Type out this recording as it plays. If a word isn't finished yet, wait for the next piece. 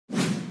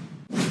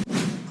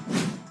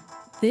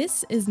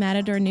This is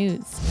Matador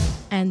News,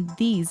 and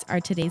these are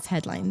today's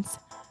headlines.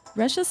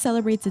 Russia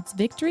celebrates its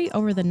victory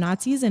over the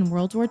Nazis in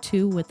World War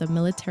II with a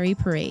military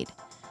parade.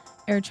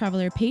 Air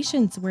traveler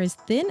patience wears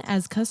thin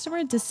as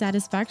customer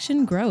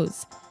dissatisfaction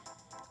grows.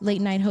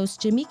 Late-night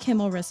host Jimmy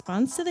Kimmel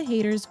responds to the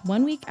haters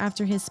 1 week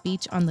after his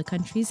speech on the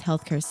country's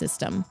healthcare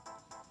system.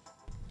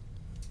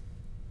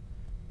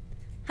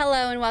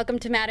 Hello and welcome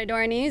to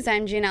Matador News.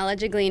 I'm Gianella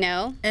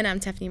Ghiglino. And I'm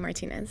Tephanie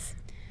Martinez.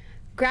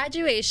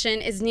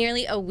 Graduation is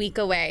nearly a week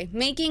away,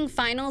 making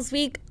finals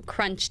week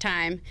crunch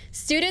time.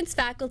 Students,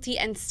 faculty,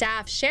 and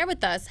staff share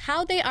with us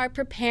how they are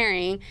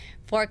preparing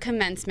for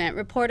commencement.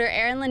 Reporter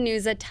Aaron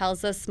Lanuza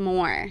tells us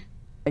more.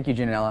 Thank you,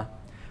 Gianella.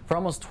 For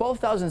almost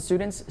 12,000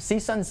 students,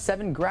 CSUN's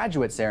 7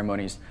 graduate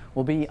ceremonies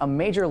will be a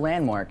major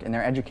landmark in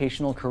their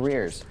educational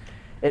careers.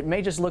 It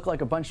may just look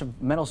like a bunch of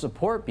metal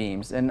support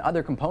beams and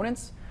other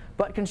components,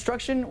 but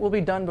construction will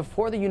be done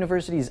before the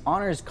university's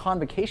honors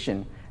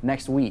convocation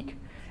next week.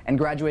 And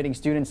graduating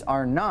students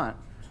are not.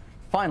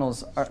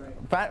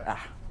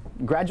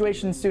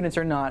 Graduation students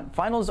are not.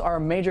 Finals are a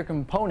major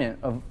component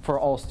for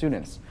all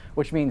students,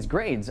 which means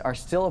grades are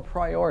still a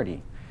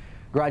priority.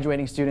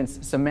 Graduating students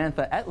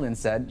Samantha Ettlin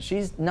said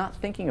she's not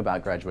thinking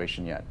about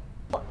graduation yet.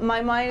 My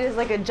mind is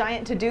like a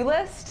giant to-do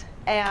list,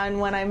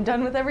 and when I'm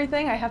done with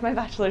everything, I have my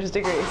bachelor's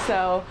degree.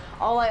 So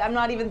I'm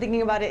not even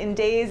thinking about it in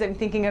days. I'm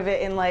thinking of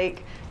it in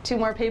like 2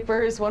 more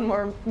papers, 1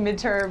 more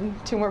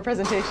midterm, 2 more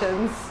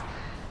presentations,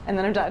 and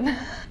then I'm done.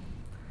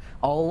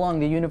 All along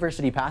the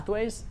university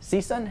pathways,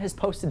 CSUN has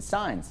posted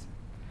signs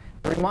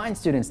to remind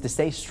students to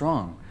stay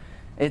strong.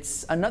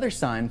 It's another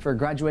sign for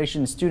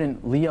graduation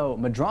student Leo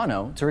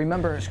Madrano to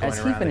remember as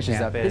he finishes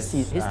up his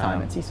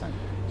time at CSUN.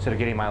 Sort of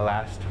getting my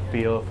last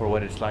feel for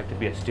what it's like to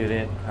be a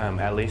student,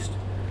 at least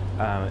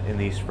in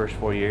these first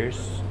 4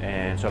 years,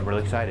 and so I'm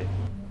really excited.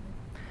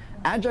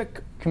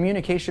 Adjunct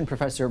communication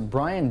professor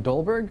Brian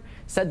Dolberg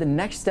said the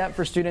next step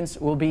for students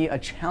will be a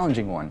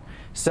challenging one,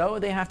 so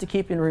they have to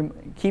keep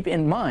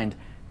in mind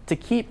to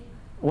keep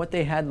what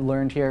they had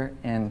learned here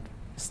and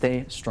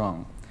stay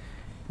strong.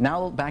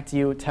 Now back to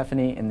you,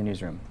 Tephanie, in the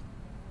newsroom.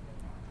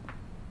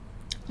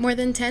 More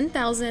than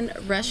 10,000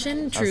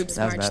 Russian troops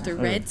marched through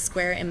Red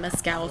Square in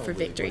Moscow for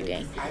Victory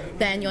Day.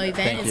 The annual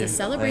event is a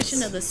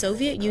celebration of the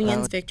Soviet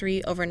Union's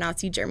victory over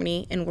Nazi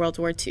Germany in World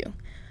War II.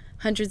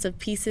 Hundreds of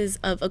pieces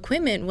of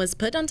equipment was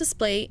put on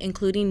display,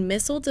 including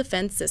missile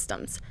defense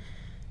systems.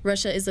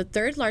 Russia is the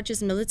 3rd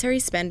largest military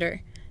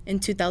spender. In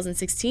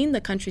 2016,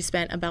 the country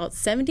spent about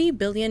 $70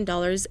 billion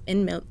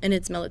in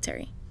its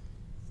military.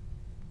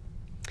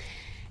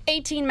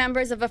 18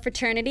 members of a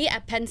fraternity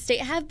at Penn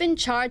State have been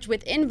charged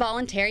with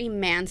involuntary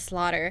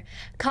manslaughter.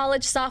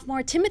 College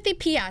sophomore Timothy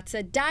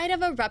Piazza died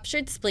of a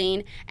ruptured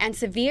spleen and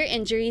severe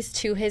injuries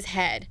to his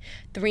head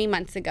 3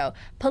 months ago.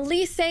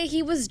 Police say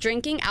he was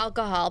drinking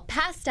alcohol,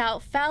 passed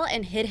out, fell,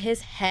 and hit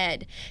his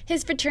head.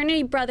 His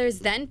fraternity brothers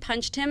then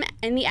punched him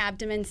in the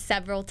abdomen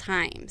several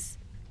times.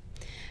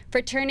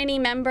 Fraternity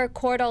member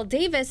Cordell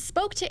Davis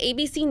spoke to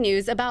ABC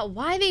News about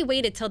why they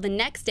waited till the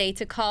next day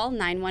to call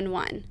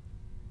 911.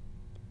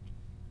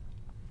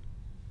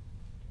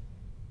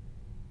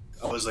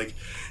 I was like,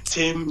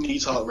 Tim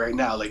needs help right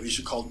now. Like, we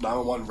should call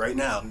 911 right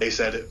now. They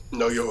said,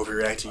 no, you're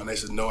overreacting. And I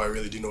said, no, I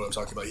really do know what I'm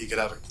talking about. He could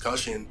have a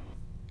concussion.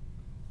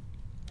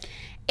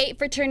 8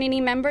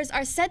 fraternity members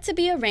are set to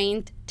be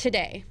arraigned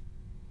today.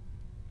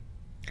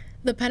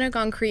 The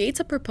Pentagon creates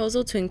a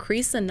proposal to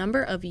increase the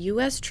number of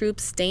U.S.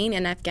 troops staying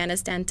in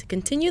Afghanistan to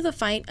continue the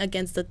fight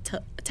against the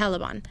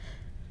Taliban.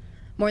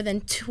 More than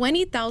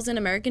 20,000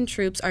 American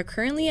troops are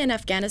currently in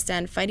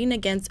Afghanistan fighting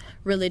against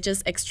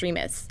religious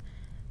extremists.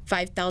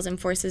 5,000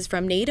 forces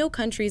from NATO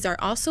countries are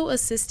also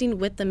assisting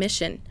with the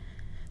mission.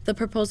 The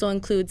proposal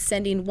includes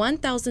sending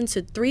 1,000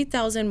 to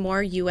 3,000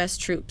 more U.S.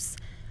 troops.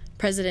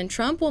 President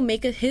Trump will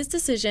make his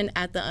decision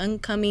at the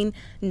upcoming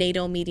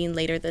NATO meeting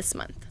later this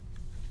month.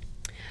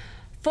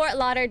 Fort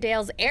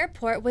Lauderdale's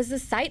airport was the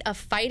site of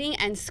fighting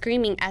and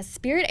screaming as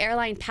Spirit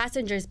airline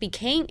passengers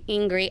became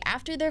angry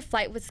after their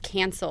flight was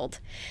canceled.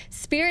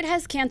 Spirit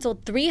has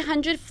canceled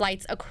 300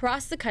 flights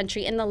across the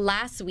country in the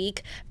last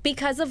week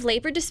because of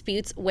labor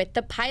disputes with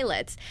the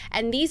pilots,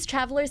 and these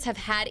travelers have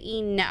had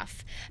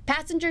enough.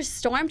 Passengers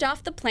stormed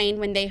off the plane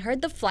when they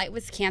heard the flight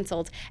was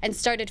canceled and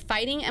started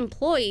fighting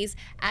employees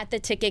at the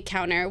ticket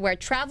counter where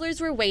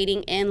travelers were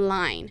waiting in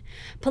line.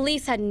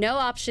 Police had no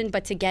option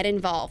but to get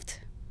involved.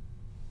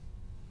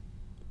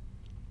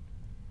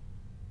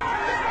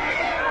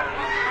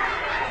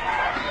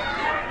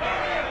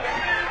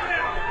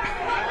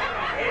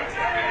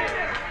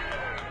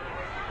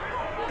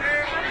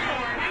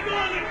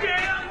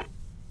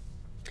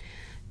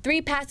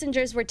 Three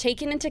passengers were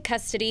taken into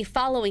custody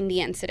following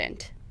the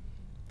incident.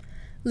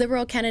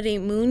 Liberal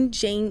candidate Moon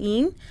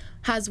Jae-in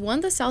has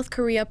won the South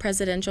Korea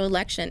presidential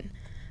election.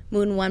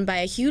 Moon won by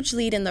a huge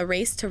lead in the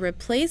race to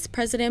replace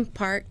President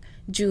Park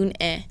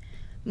Geun-hye.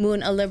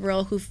 Moon, a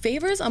liberal who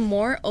favors a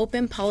more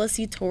open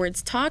policy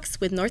towards talks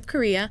with North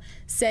Korea,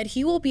 said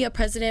he will be a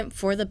president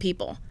for the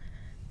people.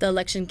 The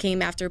election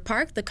came after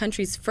Park, the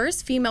country's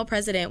first female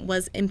president,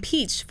 was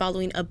impeached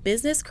following a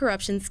business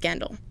corruption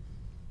scandal.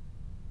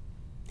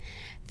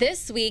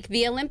 This week,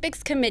 the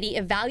Olympics Committee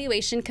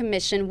Evaluation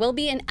Commission will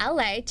be in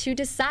LA to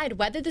decide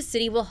whether the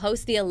city will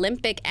host the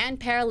Olympic and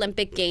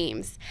Paralympic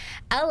Games.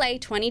 LA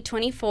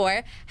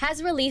 2024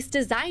 has released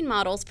design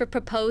models for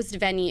proposed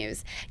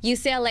venues.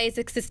 UCLA's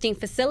existing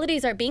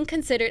facilities are being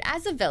considered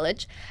as a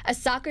village. A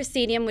soccer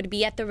stadium would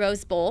be at the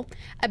Rose Bowl,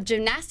 a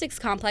gymnastics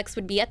complex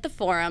would be at the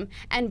Forum,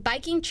 and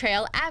biking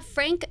trail at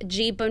Frank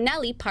G.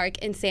 Bonelli Park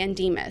in San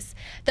Dimas.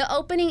 The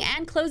opening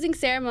and closing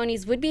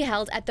ceremonies would be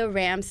held at the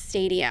Rams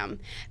Stadium.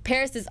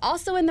 Paris is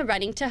also in the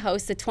running to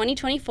host the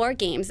 2024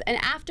 Games, and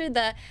after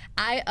the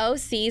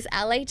IOC's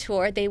LA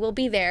tour, they will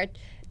be there.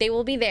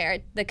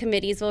 The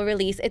committees will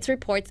release its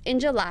reports in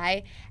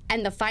July,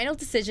 and the final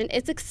decision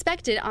is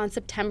expected on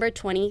September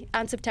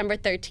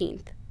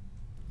 13th.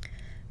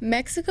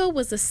 Mexico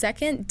was the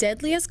second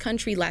deadliest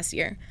country last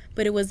year,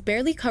 but it was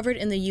barely covered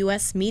in the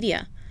U.S.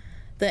 media.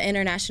 The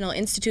International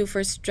Institute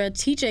for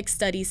Strategic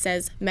Studies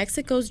says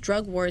Mexico's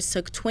drug wars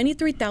took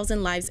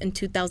 23,000 lives in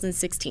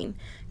 2016,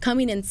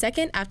 coming in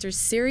second after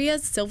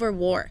Syria's Civil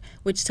War,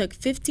 which took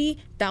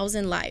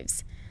 50,000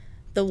 lives.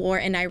 The war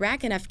in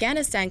Iraq and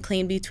Afghanistan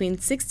claimed between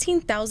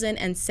 16,000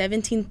 and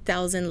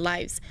 17,000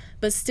 lives,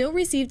 but still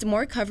received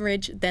more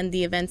coverage than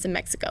the events in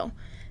Mexico.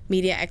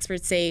 Media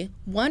experts say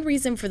one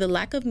reason for the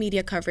lack of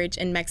media coverage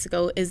in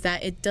Mexico is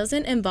that it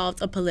doesn't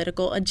involve a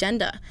political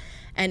agenda,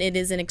 and it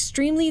is an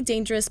extremely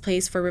dangerous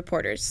place for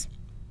reporters.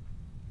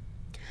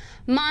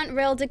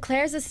 Montreal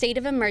declares a state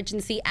of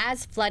emergency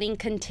as flooding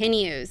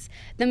continues.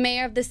 The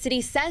mayor of the city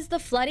says the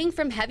flooding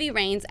from heavy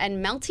rains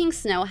and melting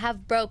snow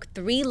have broke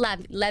 3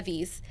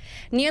 levees.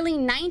 Nearly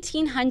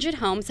 1,900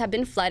 homes have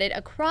been flooded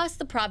across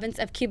the province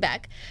of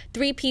Quebec.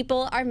 3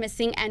 people are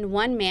missing and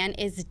 1 man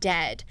is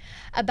dead.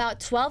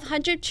 About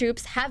 1,200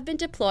 troops have been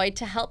deployed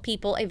to help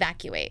people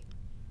evacuate.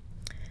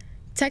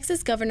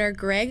 Texas Governor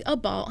Greg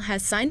Abbott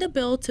has signed a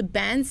bill to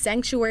ban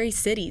sanctuary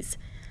cities.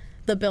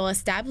 The bill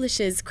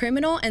establishes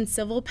criminal and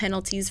civil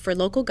penalties for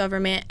local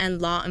government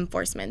and law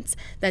enforcement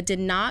that did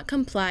not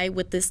comply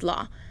with this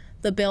law.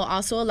 The bill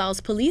also allows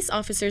police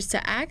officers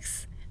to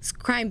ask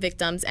crime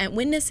victims and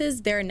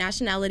witnesses their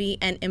nationality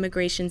and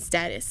immigration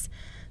status.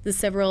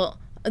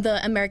 The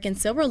American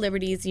Civil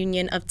Liberties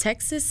Union of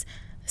Texas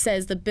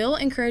says the bill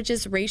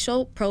encourages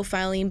racial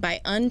profiling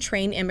by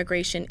untrained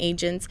immigration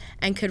agents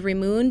and could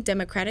remove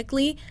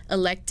democratically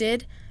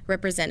elected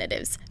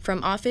representatives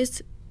from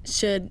office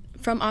should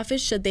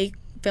they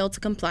fail to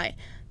comply.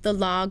 The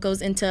law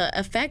goes into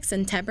effect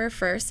September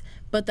 1st,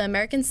 but the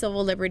American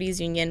Civil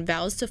Liberties Union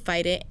vows to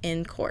fight it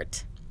in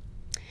court.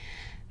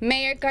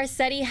 Mayor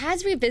Garcetti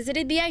has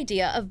revisited the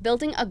idea of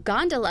building a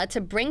gondola to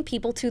bring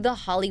people to the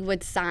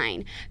Hollywood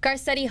sign.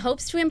 Garcetti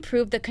hopes to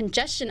improve the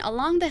congestion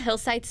along the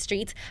hillside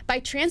streets by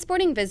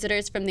transporting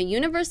visitors from the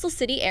Universal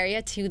City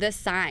area to the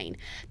sign.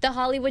 The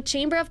Hollywood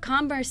Chamber of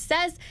Commerce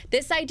says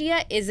this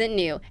idea isn't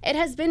new. It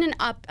has been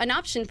an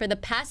option for the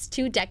past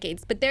 2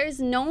 decades, but there is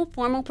no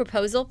formal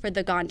proposal for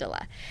the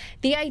gondola.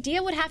 The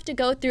idea would have to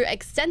go through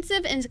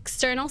extensive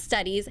external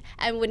studies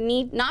and would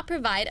not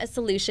provide a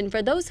solution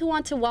for those who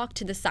want to walk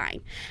to the sign.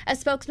 A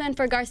spokesman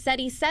for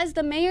Garcetti says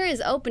the mayor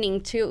is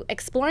open to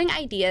exploring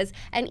ideas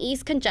and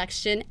ease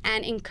congestion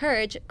and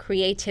encourage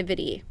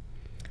creativity.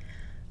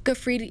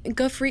 Graffiti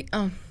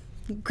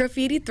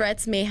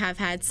threats may have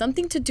had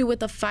something to do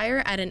with a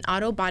fire at an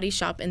auto body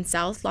shop in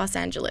South Los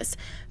Angeles.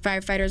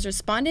 Firefighters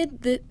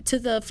responded to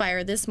the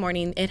fire this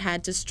morning. It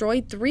had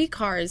destroyed 3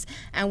 cars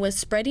and was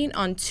spreading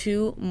on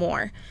 2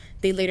 more.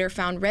 They later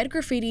found red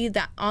graffiti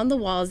on the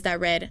walls that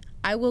read,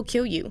 "I will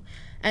kill you,"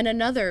 and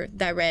another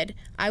that read,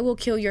 "I will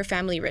kill your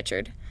family,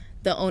 Richard."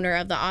 The owner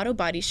of the auto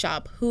body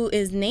shop, who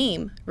is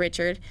named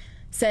Richard,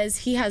 says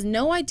he has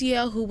no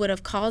idea who would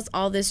have caused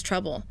all this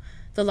trouble.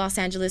 The Los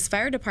Angeles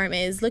Fire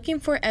Department is looking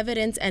for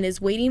evidence and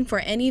is waiting for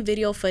any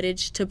video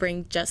footage to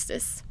bring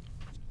justice.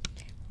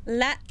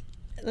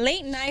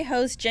 Late night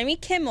host Jimmy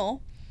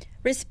Kimmel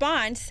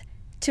responds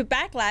to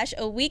backlash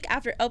a week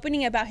after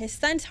opening about his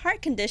son's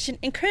heart condition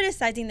and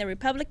criticizing the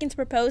Republicans'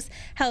 proposed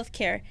health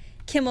care.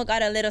 Kimmel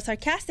got a little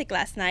sarcastic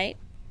last night.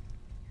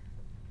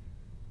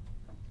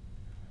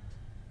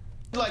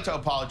 I'd like to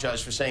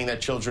apologize for saying that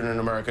children in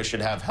America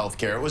should have health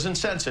care. It was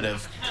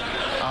insensitive.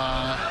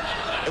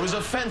 It was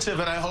offensive,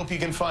 and I hope you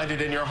can find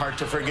it in your heart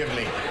to forgive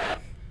me.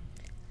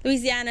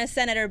 Louisiana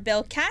Senator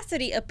Bill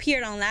Cassidy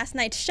appeared on last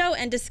night's show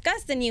and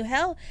discussed the new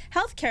health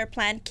care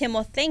plan.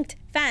 Kimmel thanked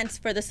fans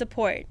for the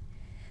support.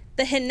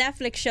 The hit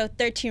Netflix show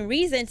 13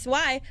 Reasons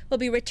Why will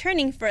be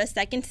returning for a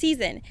 2nd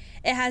season.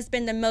 It has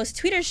been the most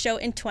tweeted show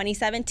in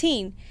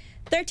 2017.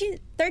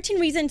 13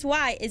 Reasons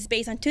Why is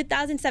based on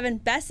 2007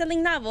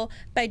 best-selling novel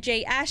by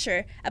Jay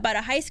Asher about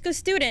a high school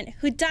student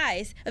who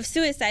dies of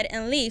suicide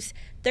and leaves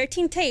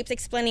 13 tapes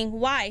explaining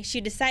why she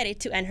decided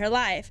to end her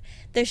life.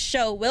 The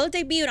show will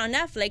debut on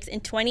Netflix in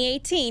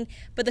 2018,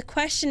 but the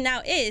question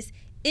now is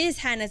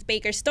Hannah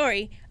Baker's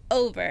story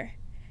over?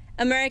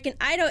 American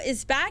Idol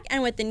is back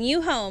and with a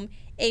new home.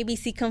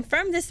 ABC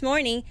confirmed this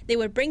morning they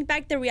would bring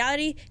back the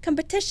reality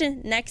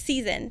competition next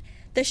season.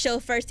 The show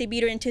first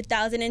debuted in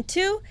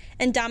 2002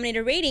 and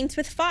dominated ratings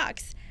with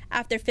Fox.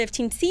 After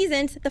 15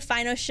 seasons, the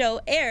final show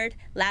aired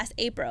last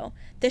April.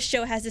 The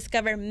show has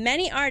discovered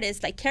many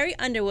artists like Carrie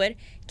Underwood,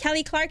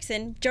 Kelly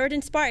Clarkson,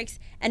 Jordan Sparks,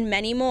 and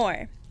many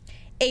more.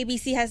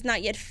 ABC has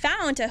not yet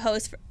found a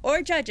host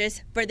or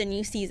judges for the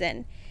new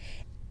season.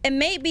 It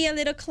may be a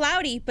little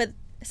cloudy, but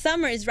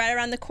summer is right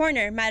around the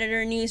corner.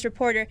 Matador News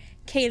reporter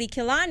Kaylee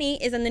Kealani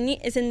is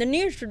in the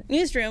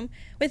newsroom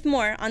with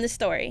more on the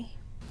story.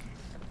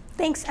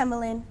 Thanks,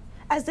 Emilyn.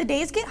 As the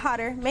days get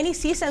hotter, many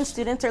CSUN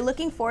students are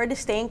looking forward to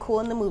staying cool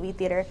in the movie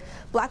theater.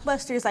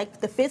 Blockbusters like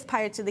the 5th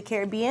Pirates of the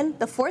Caribbean,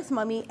 the 4th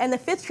Mummy, and the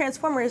 5th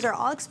Transformers are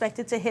all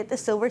expected to hit the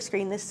silver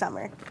screen this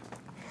summer.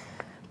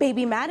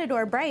 Baby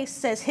Matador Bryce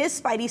says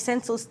his spidey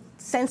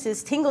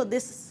senses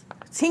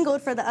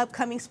tingled for the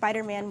upcoming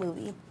Spider-Man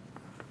movie.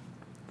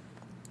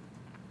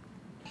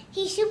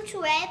 He shoots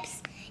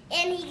webs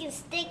and he can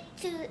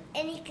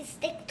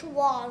stick to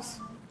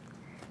walls.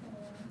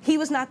 He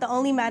was not the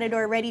only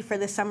Matador ready for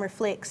the summer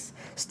flicks.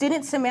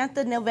 Student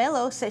Samantha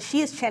Novello says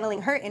she is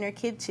channeling her inner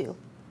kid too.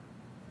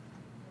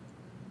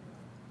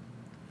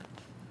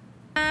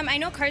 I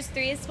know Cars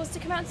 3 is supposed to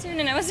come out soon,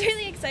 and I was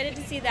really excited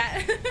to see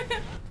that.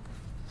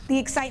 The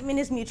excitement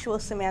is mutual,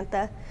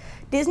 Samantha.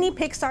 Disney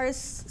Pixar's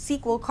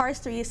sequel, Cars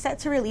 3, is set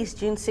to release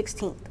June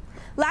 16th.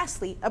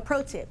 Lastly, a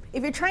pro tip.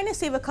 If you're trying to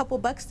save a couple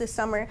bucks this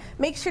summer,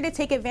 make sure to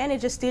take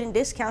advantage of student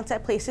discounts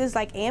at places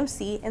like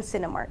AMC and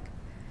Cinemark.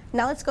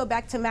 Now let's go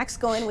back to Max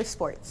Goen with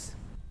sports.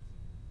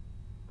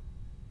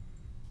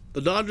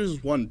 The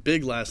Dodgers won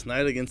big last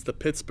night against the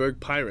Pittsburgh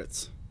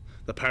Pirates.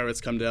 The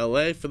Pirates come to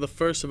LA for the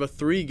first of a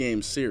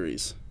 3-game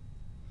series.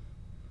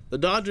 The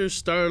Dodgers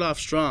started off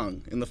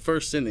strong in the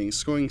first inning,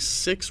 scoring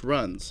 6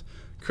 runs,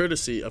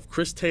 courtesy of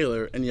Chris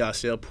Taylor and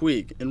Yasiel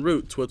Puig, en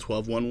route to a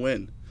 12-1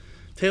 win.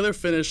 Taylor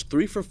finished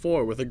 3 for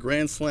 4 with a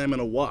grand slam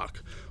and a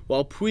walk,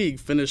 while Puig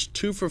finished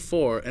 2 for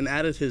 4 and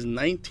added his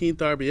 19th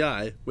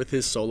RBI with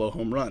his solo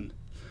home run.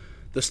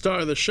 The star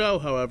of the show,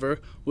 however,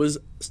 was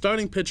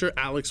starting pitcher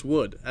Alex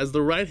Wood, as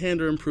the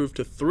right-hander improved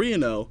to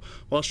 3-0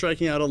 while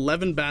striking out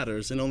 11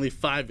 batters in only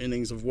 5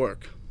 innings of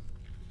work.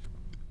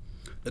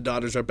 The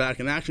Dodgers are back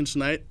in action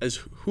tonight as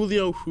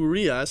Julio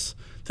Urias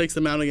takes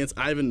the mound against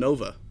Ivan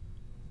Nova.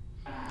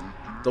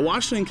 The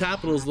Washington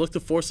Capitals look to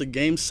force a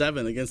Game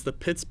 7 against the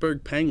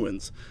Pittsburgh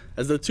Penguins,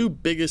 as the two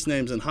biggest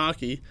names in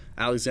hockey,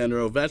 Alexander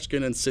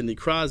Ovechkin and Sidney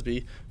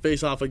Crosby,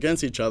 face off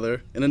against each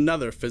other in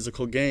another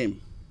physical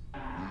game.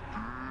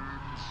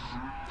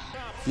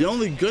 The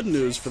only good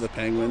news for the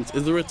Penguins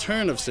is the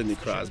return of Sidney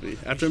Crosby.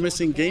 After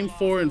missing Game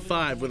 4 and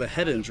 5 with a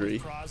head injury,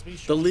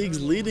 the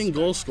league's leading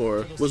goal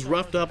scorer was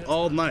roughed up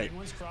all night,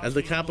 as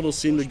the Capitals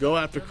seemed to go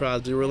after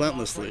Crosby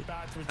relentlessly.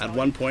 At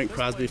one point,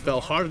 Crosby fell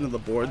hard into the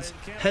boards,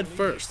 head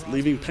first,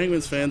 leaving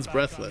Penguins fans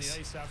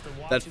breathless.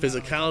 That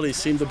physicality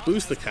seemed to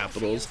boost the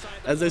Capitals,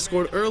 as they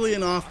scored early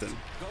and often.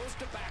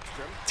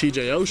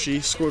 TJ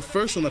Oshie scored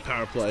first on the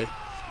power play,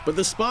 but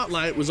the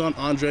spotlight was on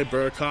Andrei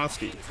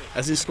Burakovsky,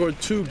 as he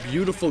scored 2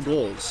 beautiful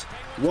goals,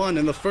 one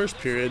in the first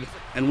period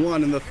and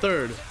one in the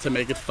third to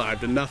make it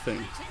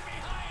 5-0.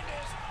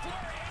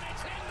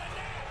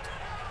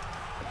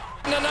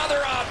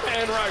 Another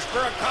offhand rush.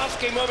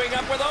 Burakovsky moving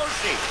up with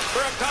Oshie.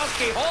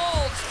 Burakovsky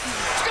holds.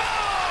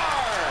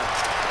 Score!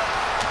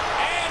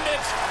 And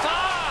it's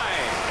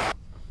 5.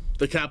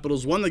 The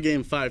Capitals won the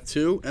game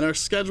 5-2 and are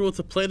scheduled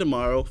to play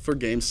tomorrow for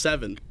Game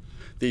 7.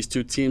 These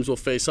two teams will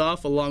face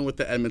off along with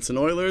the Edmonton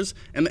Oilers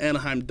and the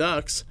Anaheim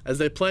Ducks as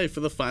they play for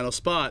the final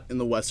spot in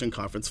the Western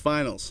Conference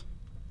Finals.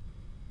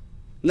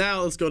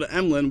 Now let's go to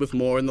Emilyn with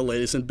more in the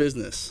latest in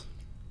business.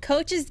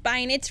 Coach is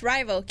buying its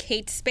rival,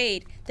 Kate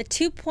Spade. The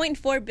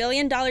 $2.4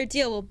 billion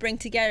deal will bring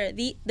together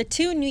the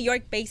two New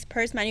York-based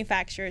purse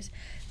manufacturers.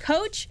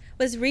 Coach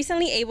was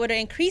recently able to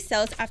increase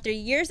sales after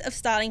years of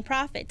stalling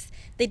profits.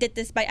 They did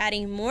this by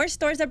adding more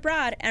stores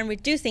abroad and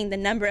reducing the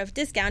number of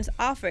discounts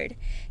offered.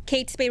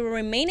 Kate Spade will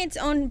remain its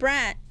own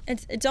brand,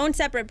 its own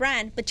separate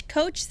brand, but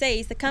Coach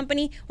says the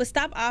company will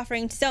stop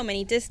offering so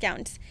many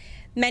discounts.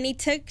 Many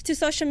took to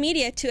social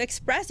media to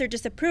express their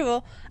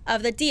disapproval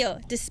of the deal.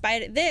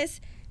 Despite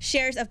this,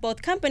 shares of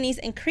both companies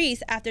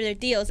increased after their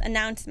deal's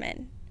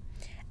announcement.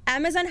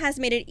 Amazon has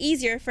made it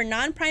easier for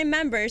non-Prime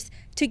members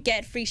to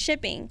get free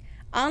shipping.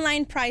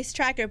 Online price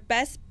tracker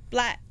Best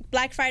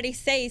Black Friday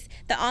says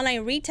the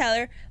online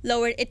retailer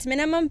lowered its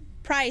minimum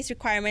price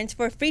requirements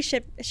for free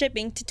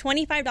shipping to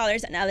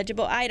 $25 on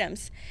eligible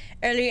items.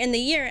 Earlier in the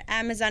year,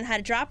 Amazon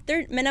had dropped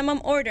their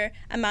minimum order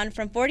amount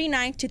from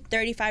 $49 to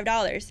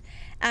 $35.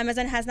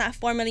 Amazon has not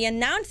formally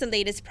announced the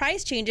latest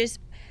price changes,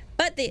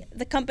 but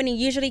the company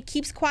usually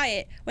keeps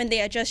quiet when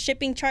they adjust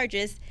shipping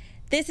charges.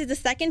 This is the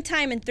second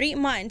time in 3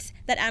 months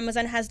that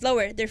Amazon has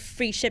lowered their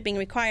free shipping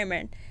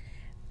requirement.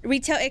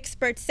 Retail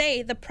experts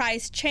say the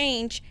price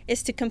change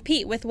is to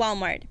compete with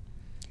Walmart.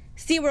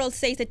 SeaWorld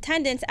says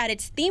attendance at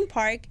its theme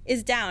park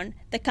is down.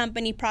 The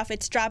company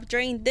profits dropped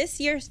during this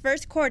year's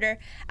first quarter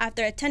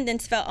after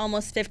attendance fell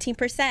almost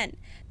 15%.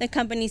 The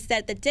company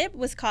said the dip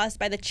was caused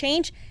by the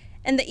change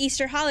in the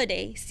Easter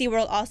holiday.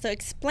 SeaWorld also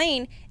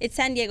explained its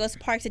San Diego's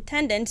park's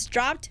attendance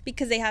dropped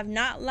because they have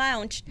not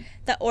launched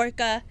the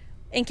Orca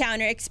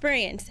encounter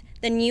experience.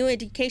 The new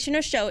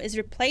educational show is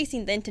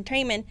replacing the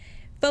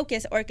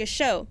entertainment-focused orca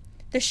show.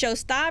 The show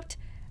stopped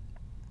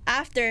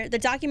after the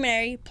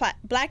documentary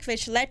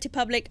Blackfish led to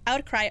public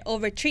outcry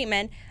over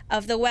treatment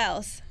of the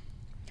whales.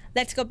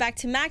 Let's go back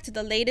to Mac to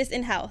the latest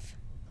in health.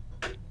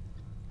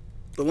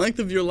 The length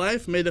of your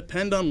life may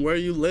depend on where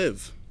you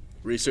live.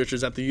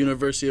 Researchers at the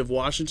University of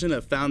Washington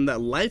have found that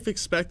life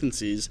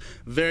expectancies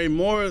vary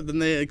more than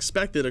they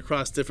expected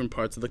across different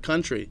parts of the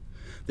country.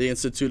 The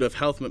Institute of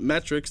Health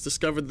Metrics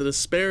discovered the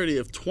disparity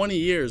of 20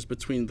 years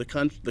between the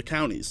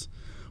counties,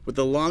 with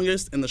the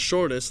longest and the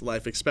shortest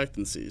life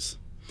expectancies.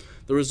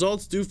 The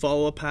results do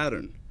follow a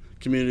pattern.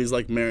 Communities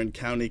like Marin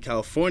County,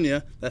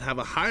 California, that have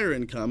a higher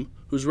income,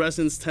 whose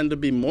residents tend to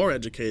be more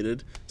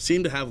educated,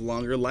 seem to have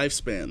longer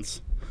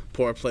lifespans.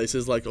 Poor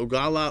places like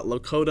Oglala,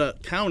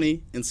 Lakota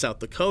County in South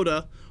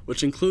Dakota,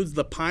 which includes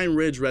the Pine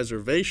Ridge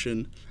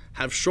Reservation,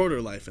 have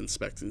shorter life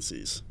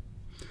expectancies.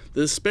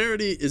 The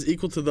disparity is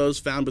equal to those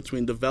found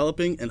between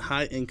developing and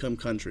high-income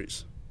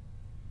countries.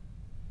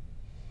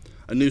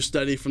 A new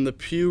study from the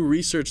Pew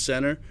Research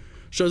Center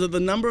shows that the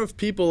number of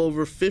people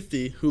over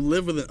 50 who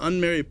live with an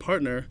unmarried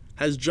partner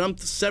has jumped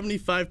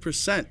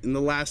 75% in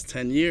the last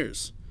 10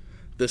 years.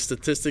 This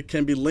statistic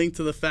can be linked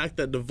to the fact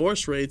that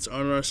divorce rates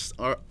are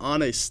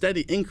on a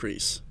steady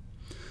increase.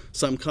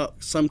 Some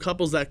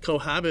couples that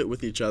cohabit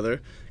with each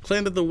other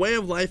claim that the way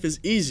of life is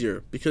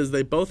easier because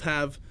they both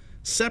have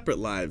separate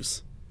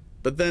lives,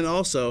 but then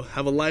also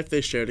have a life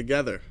they share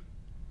together.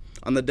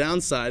 On the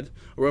downside,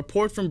 a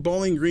report from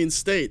Bowling Green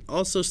State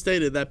also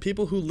stated that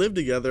people who live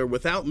together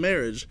without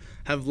marriage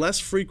have less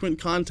frequent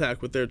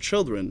contact with their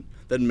children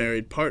than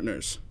married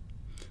partners.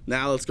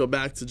 Now let's go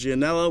back to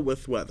Gianella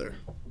with weather.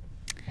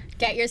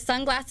 Get your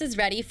sunglasses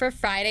ready for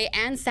Friday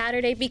and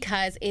Saturday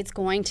because it's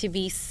going to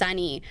be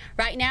sunny.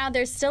 Right now,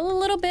 there's still a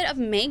little bit of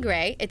May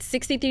gray. It's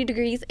 63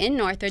 degrees in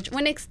Northridge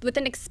with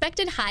an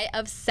expected high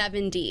of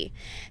 70.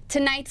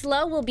 Tonight's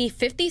low will be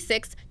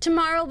 56.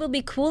 Tomorrow will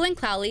be cool and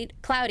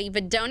cloudy,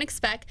 but don't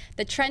expect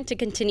the trend to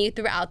continue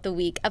throughout the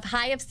week. A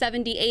high of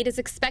 78 is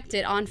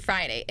expected on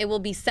Friday. It will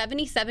be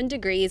 77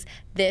 degrees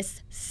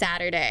this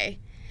Saturday.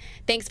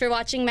 Thanks for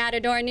watching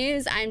Matador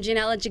News. I'm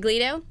Gianella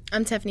Ghiglino.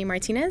 I'm Tephanie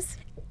Martinez.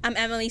 I'm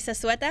Emily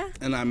Zazueta.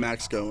 And I'm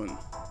Max Goen.